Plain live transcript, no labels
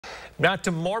Now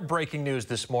to more breaking news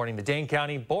this morning. The Dane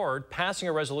County Board passing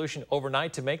a resolution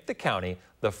overnight to make the county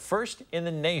the first in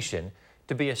the nation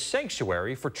to be a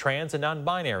sanctuary for trans and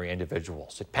non-binary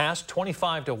individuals. It passed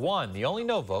 25-1, the only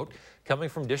no vote coming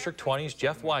from District 20's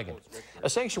Jeff Wigan. A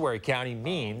sanctuary county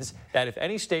means that if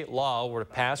any state law were to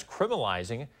pass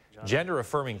criminalizing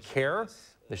gender-affirming care,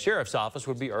 the sheriff's office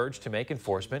would be urged to make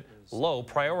enforcement low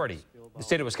priority. The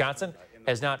state of Wisconsin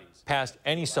has not passed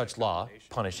any such law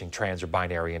punishing trans or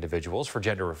binary individuals for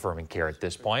gender-affirming care at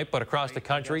this point, but across the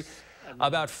country,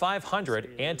 about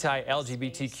 500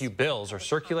 anti-LGBTQ bills are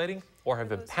circulating or have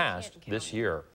been passed this year.